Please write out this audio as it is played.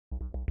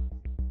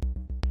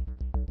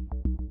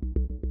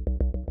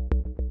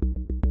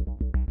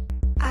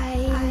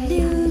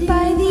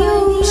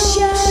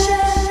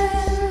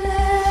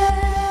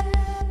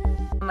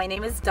My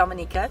name is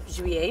Dominika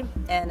Juillet,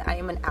 and I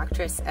am an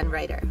actress and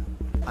writer.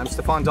 I'm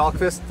Stefan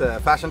Dahlqvist,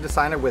 the fashion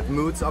designer with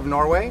Moods of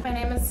Norway. My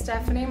name is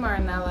Stephanie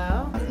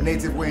Marinello.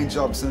 Native Wayne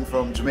Jobson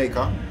from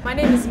Jamaica. My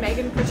name is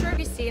Megan Prichard.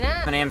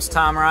 Christina. My name's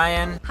Tom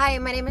Ryan. Hi,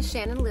 my name is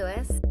Shannon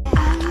Lewis.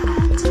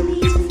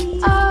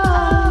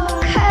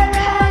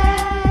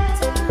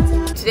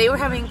 Today we're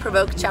having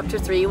Provoke Chapter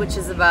 3, which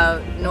is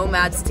about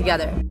nomads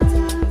together.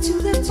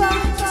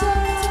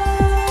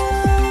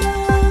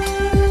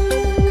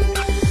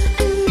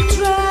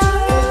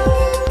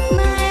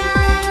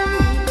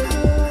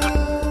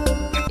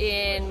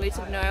 In Moods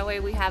of Norway,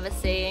 we have a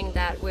saying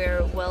that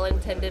we're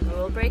well-intended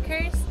rule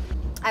breakers.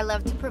 I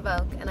love to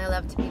provoke, and I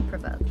love to be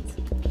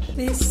provoked.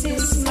 This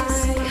is my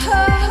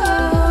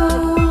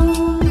home.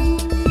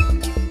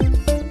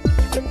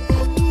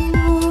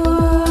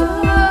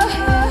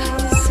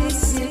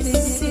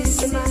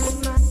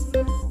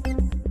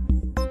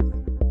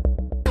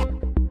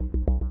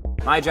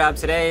 My job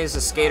today is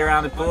to skate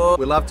around the pool.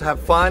 We love to have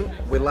fun.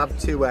 We love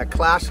to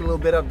clash a little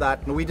bit of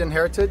that Norwegian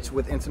heritage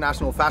with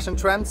international fashion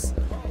trends.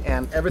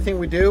 And everything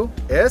we do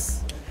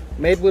is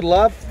made with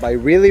love by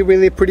really,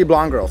 really pretty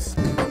blonde girls.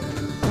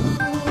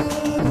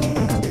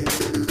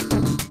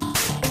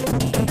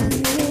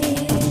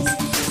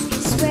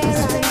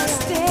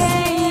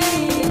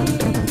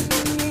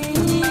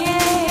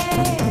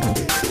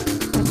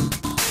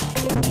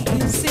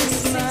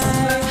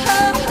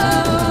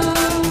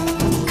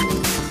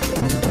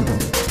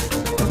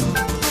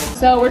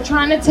 So we're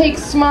trying to take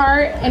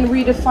smart and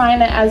redefine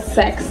it as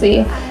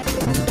sexy.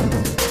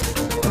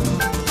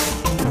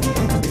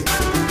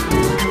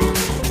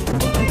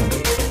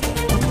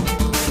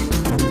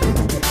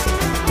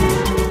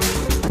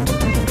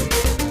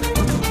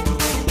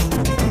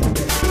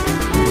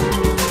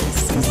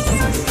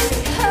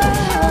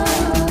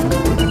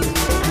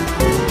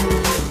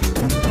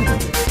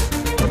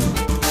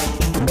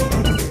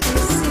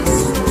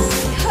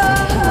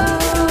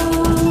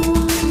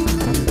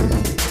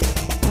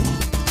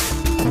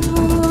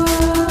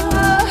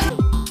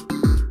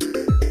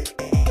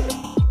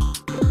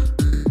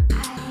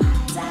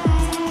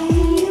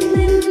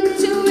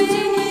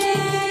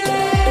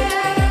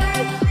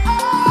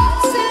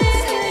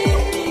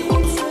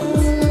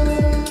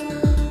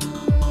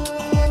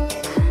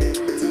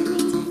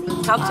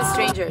 Talk to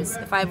strangers.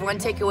 If I have one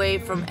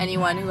takeaway from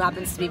anyone who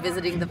happens to be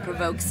visiting the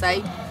Provoke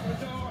site,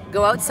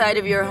 go outside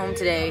of your home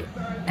today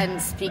and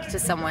speak to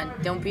someone.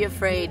 Don't be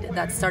afraid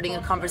that starting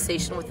a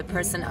conversation with a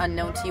person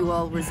unknown to you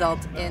will result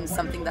in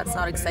something that's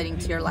not exciting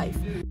to your life.